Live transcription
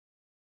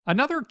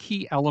Another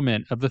key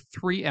element of the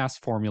 3S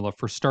formula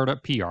for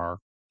startup PR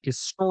is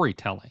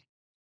storytelling.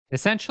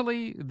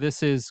 Essentially,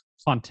 this is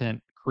content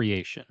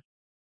creation.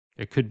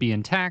 It could be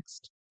in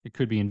text, it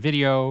could be in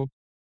video,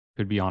 it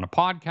could be on a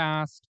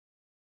podcast,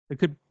 it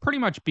could pretty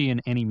much be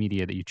in any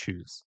media that you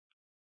choose.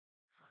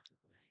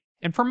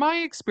 And from my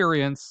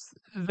experience,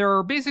 there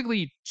are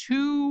basically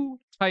two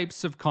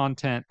types of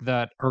content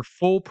that are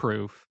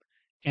foolproof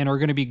and are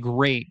going to be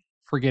great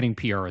for getting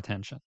PR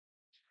attention.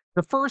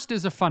 The first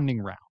is a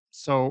funding round.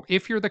 So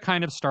if you're the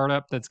kind of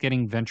startup that's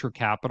getting venture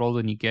capital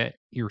and you get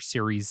your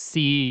Series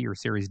C, your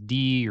Series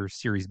D, or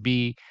Series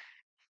B,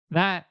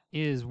 that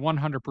is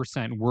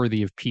 100%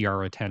 worthy of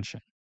PR attention.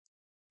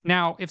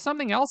 Now, if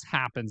something else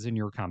happens in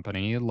your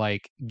company,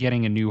 like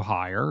getting a new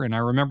hire, and I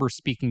remember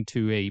speaking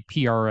to a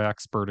PR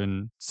expert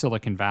in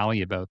Silicon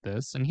Valley about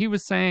this, and he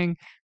was saying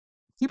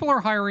people are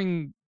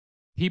hiring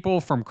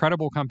people from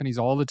credible companies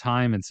all the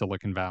time in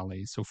Silicon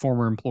Valley. So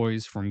former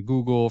employees from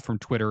Google, from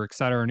Twitter, et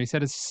cetera. And he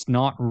said it's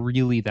not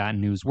really that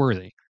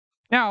newsworthy.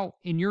 Now,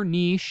 in your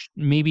niche,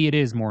 maybe it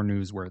is more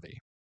newsworthy.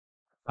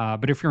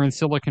 But if you're in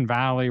Silicon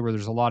Valley where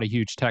there's a lot of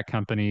huge tech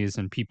companies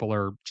and people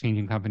are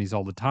changing companies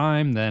all the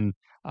time, then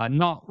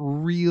not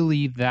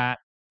really that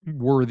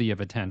worthy of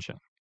attention.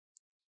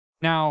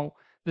 Now,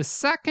 the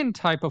second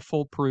type of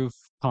foolproof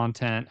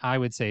content, I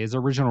would say, is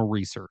original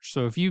research.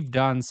 So if you've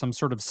done some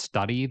sort of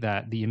study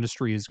that the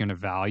industry is going to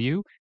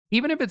value,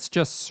 even if it's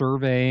just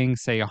surveying,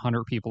 say,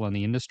 100 people in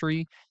the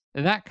industry,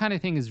 that kind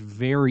of thing is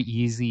very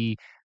easy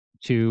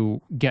to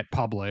get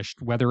published,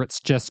 whether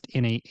it's just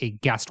in a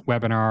guest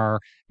webinar,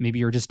 maybe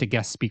you're just a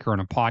guest speaker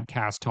on a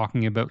podcast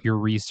talking about your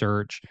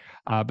research.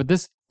 But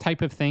this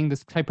type of thing,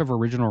 this type of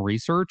original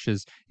research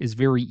is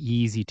very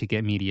easy to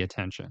get media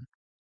attention.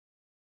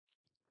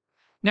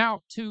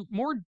 Now, to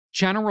more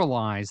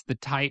generalize the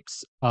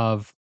types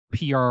of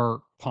PR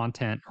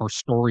content or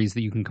stories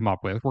that you can come up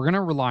with, we're going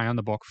to rely on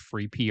the book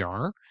Free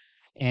PR.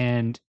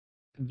 And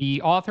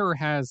the author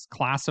has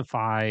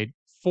classified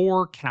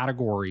four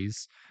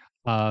categories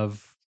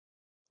of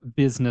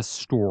business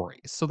stories.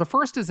 So the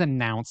first is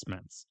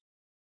announcements.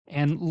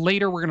 And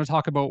later we're going to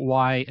talk about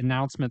why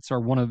announcements are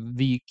one of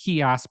the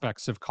key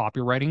aspects of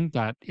copywriting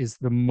that is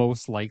the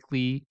most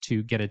likely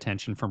to get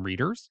attention from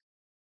readers.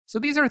 So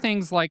these are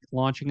things like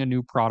launching a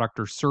new product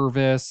or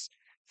service,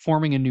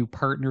 forming a new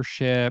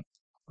partnership,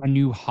 a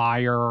new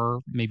hire,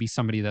 maybe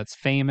somebody that's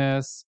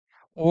famous,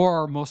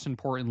 or most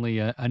importantly,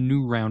 a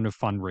new round of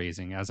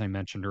fundraising, as I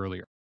mentioned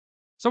earlier.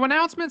 So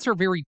announcements are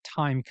very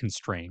time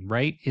constrained,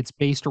 right? It's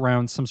based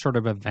around some sort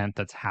of event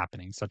that's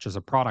happening, such as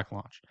a product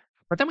launch.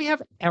 But then we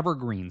have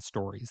evergreen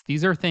stories.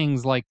 These are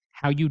things like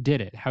how you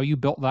did it, how you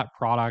built that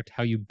product,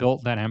 how you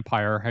built that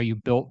empire, how you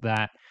built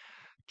that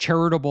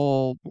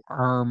charitable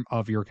arm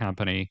of your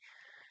company.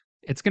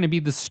 It's gonna be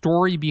the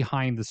story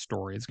behind the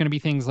story. It's gonna be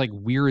things like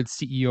weird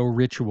CEO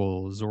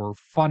rituals or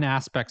fun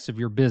aspects of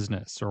your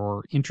business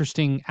or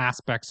interesting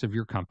aspects of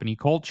your company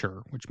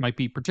culture, which might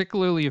be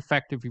particularly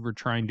effective if you were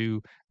trying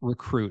to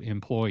recruit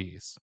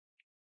employees.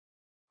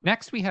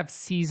 Next, we have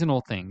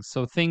seasonal things.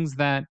 So things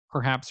that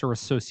perhaps are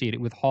associated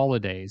with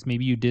holidays.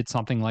 Maybe you did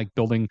something like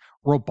building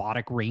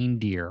robotic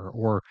reindeer,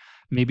 or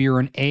maybe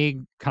you're an egg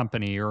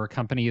company or a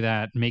company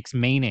that makes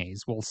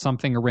mayonnaise. Well,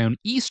 something around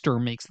Easter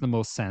makes the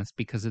most sense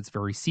because it's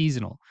very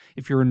seasonal.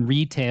 If you're in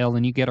retail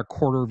and you get a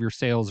quarter of your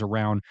sales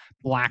around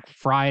Black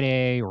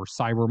Friday or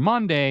Cyber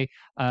Monday,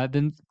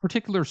 then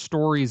particular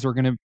stories are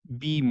going to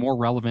be more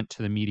relevant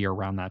to the media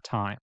around that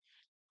time.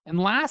 And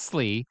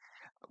lastly,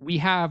 we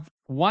have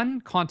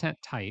one content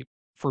type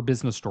for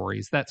business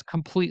stories that's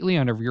completely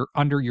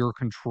under your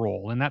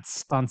control, and that's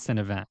stunts and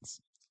events.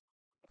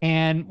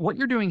 And what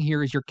you're doing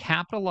here is you're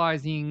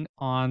capitalizing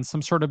on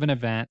some sort of an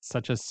event,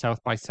 such as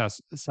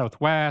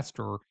Southwest,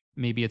 or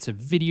maybe it's a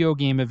video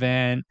game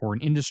event or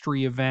an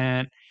industry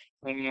event,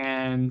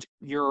 and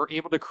you're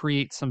able to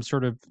create some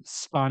sort of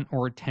stunt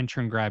or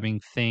attention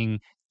grabbing thing at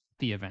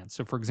the event.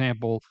 So, for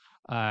example,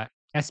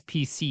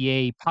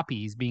 SPCA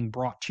puppies being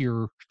brought to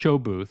your show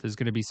booth is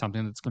going to be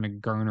something that's going to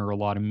garner a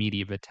lot of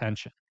media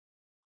attention.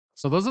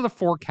 So, those are the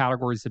four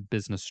categories of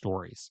business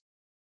stories.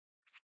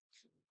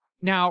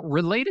 Now,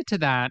 related to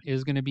that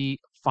is going to be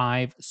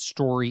five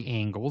story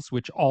angles,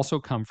 which also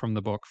come from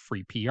the book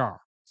Free PR.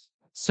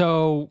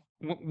 So,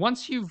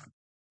 once you've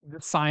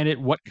decided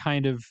what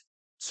kind of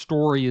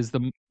story is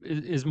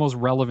most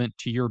relevant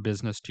to your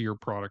business, to your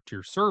product, to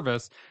your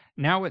service,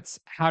 now it's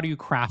how do you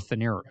craft the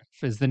narrative?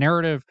 Is the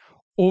narrative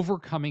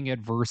overcoming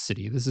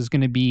adversity? This is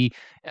going to be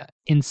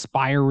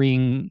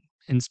inspiring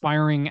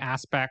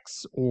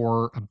aspects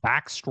or a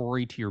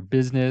backstory to your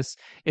business.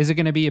 Is it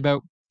going to be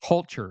about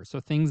culture,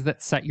 so things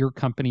that set your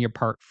company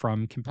apart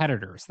from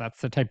competitors? That's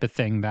the type of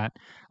thing that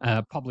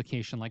a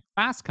publication like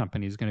Fast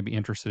Company is going to be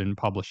interested in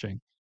publishing.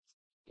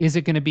 Is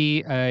it gonna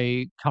be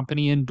a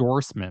company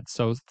endorsement?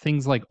 So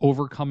things like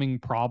overcoming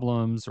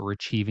problems or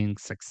achieving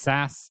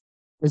success?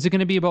 Is it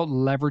gonna be about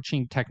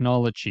leveraging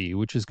technology,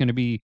 which is gonna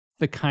be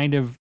the kind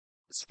of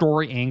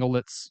story angle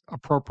that's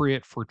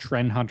appropriate for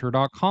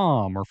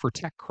trendhunter.com or for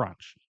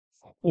TechCrunch?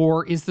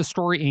 Or is the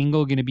story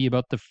angle going to be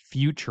about the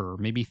future?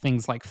 Maybe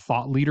things like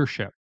thought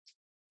leadership,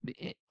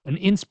 an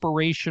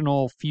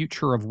inspirational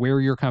future of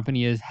where your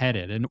company is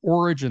headed, an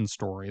origin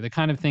story, the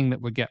kind of thing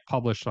that would get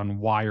published on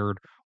Wired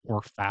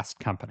or Fast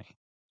Company.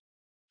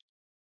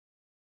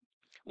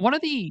 One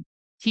of the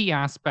key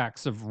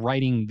aspects of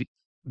writing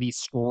these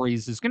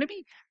stories is going to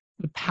be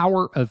the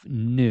power of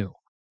new.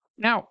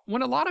 Now,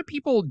 when a lot of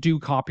people do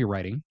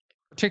copywriting,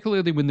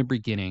 particularly when they're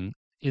beginning,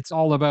 it's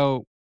all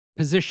about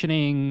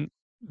positioning,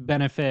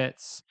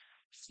 benefits,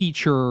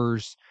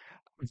 features,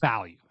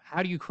 value.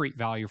 How do you create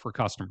value for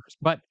customers?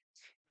 But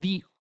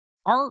the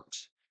art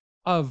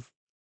of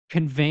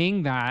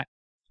conveying that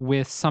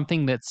with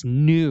something that's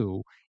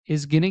new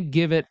is going to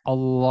give it a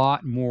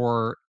lot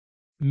more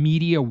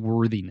media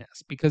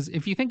worthiness, because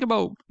if you think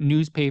about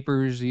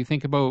newspapers, you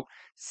think about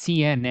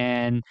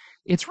CNN,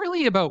 it's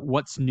really about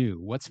what's new,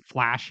 what's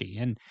flashy,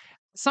 and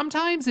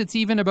sometimes it's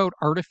even about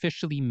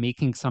artificially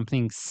making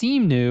something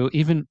seem new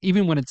even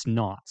when it's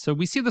not. So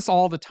we see this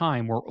all the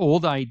time where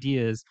old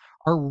ideas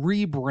are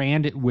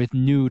rebranded with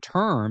new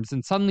terms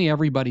and suddenly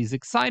everybody's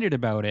excited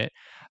about it,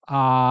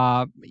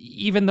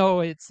 even though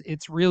it's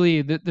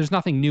really there's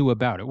nothing new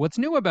about it. What's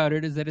new about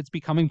it is that it's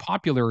becoming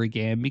popular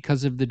again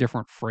because of the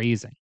different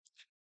phrasing.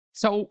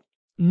 So,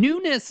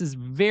 newness is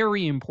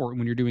very important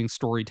when you're doing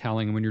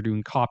storytelling and when you're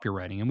doing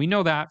copywriting. And we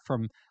know that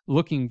from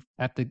looking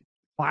at the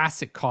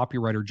classic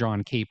copywriter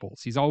John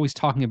Caples. He's always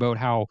talking about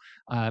how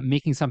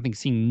making something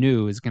seem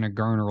new is going to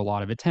garner a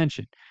lot of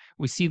attention.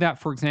 We see that,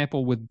 for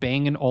example, with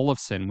Bang& and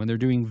Olufsen when they're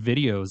doing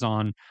videos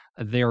on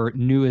their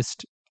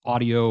newest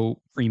audio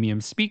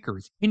premium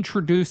speakers,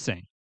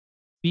 introducing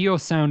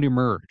Sound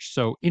emerged.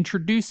 So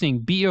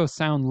introducing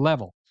Sound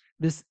level,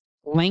 this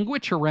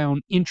language around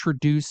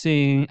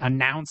introducing,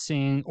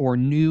 announcing, or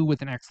new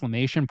with an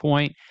exclamation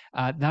point,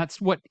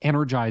 that's what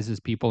energizes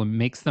people and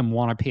makes them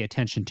want to pay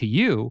attention to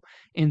you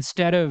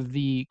instead of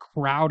the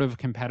crowd of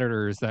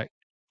competitors that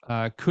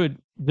could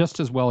just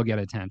as well get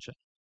attention.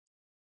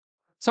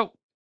 So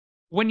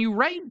when you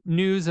write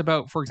news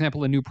about, for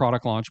example, a new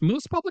product launch,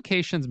 most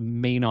publications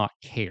may not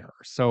care.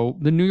 So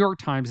the New York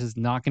Times is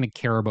not going to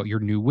care about your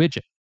new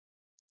widget.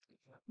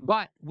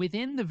 But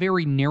within the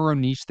very narrow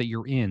niche that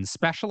you're in,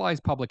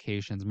 specialized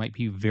publications might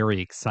be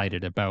very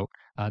excited about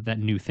that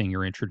new thing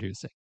you're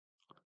introducing.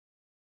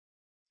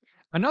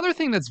 Another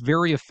thing that's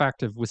very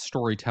effective with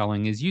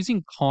storytelling is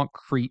using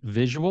concrete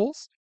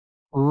visuals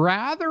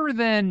rather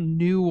than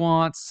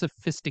nuanced,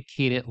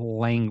 sophisticated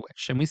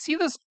language. And we see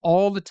this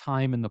all the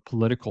time in the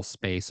political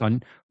space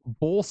on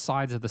both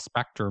sides of the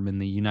spectrum in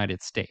the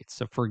United States.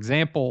 So, for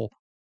example,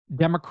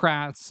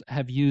 Democrats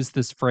have used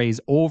this phrase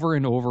over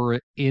and over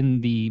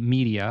in the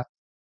media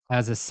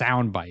as a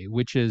soundbite,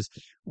 which is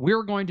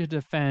we're going to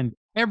defend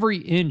every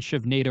inch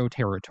of NATO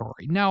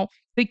territory. Now,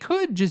 they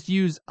could just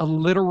use a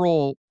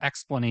literal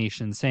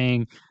explanation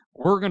saying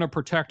we're going to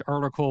protect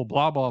article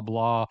blah blah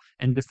blah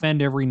and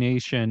defend every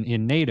nation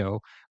in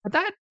NATO, but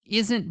that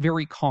isn't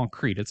very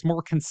concrete. It's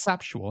more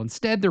conceptual.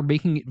 Instead, they're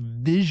making it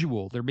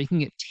visual, they're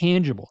making it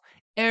tangible.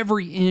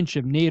 Every inch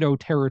of NATO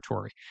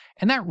territory.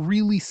 And that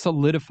really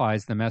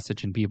solidifies the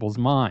message in people's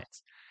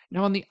minds.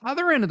 Now, on the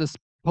other end of this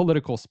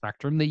political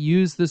spectrum, they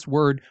use this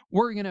word,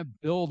 we're going to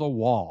build a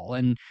wall.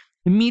 And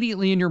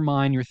immediately in your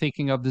mind, you're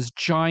thinking of this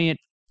giant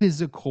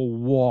physical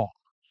wall.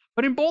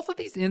 But in both of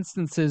these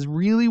instances,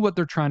 really what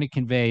they're trying to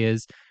convey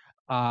is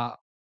uh,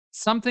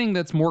 something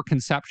that's more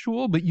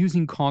conceptual, but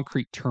using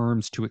concrete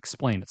terms to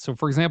explain it. So,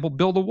 for example,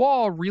 build a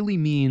wall really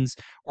means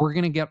we're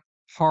going to get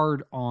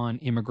hard on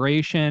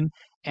immigration,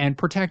 and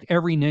protect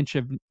every inch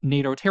of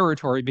NATO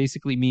territory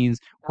basically means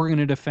we're going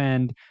to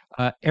defend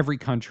every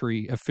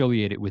country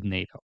affiliated with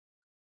NATO.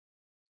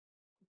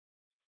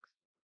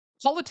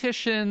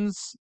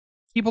 Politicians,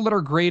 people that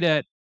are great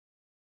at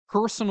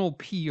personal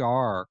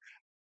PR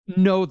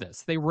know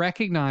this. They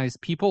recognize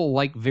people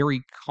like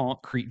very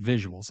concrete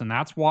visuals. And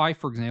that's why,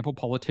 for example,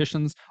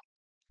 politicians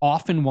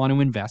often want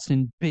to invest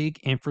in big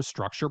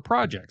infrastructure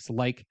projects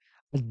like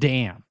a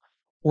dam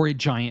or a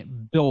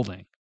giant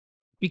building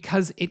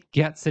because it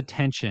gets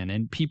attention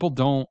and people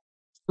don't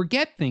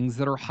forget things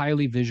that are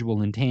highly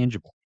visual and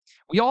tangible.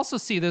 We also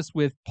see this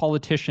with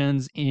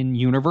politicians in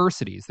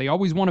universities. They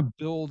always want to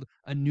build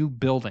a new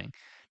building.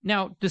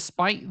 Now,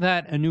 despite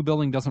that, a new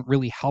building doesn't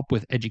really help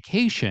with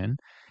education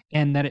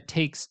and that it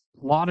takes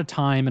a lot of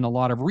time and a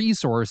lot of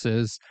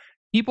resources.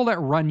 People that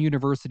run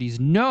universities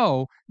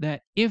know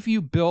that if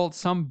you build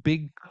some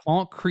big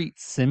concrete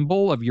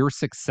symbol of your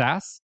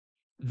success,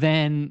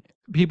 then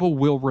people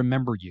will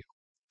remember you.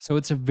 So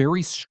it's a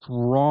very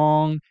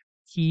strong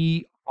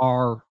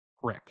PR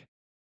trick.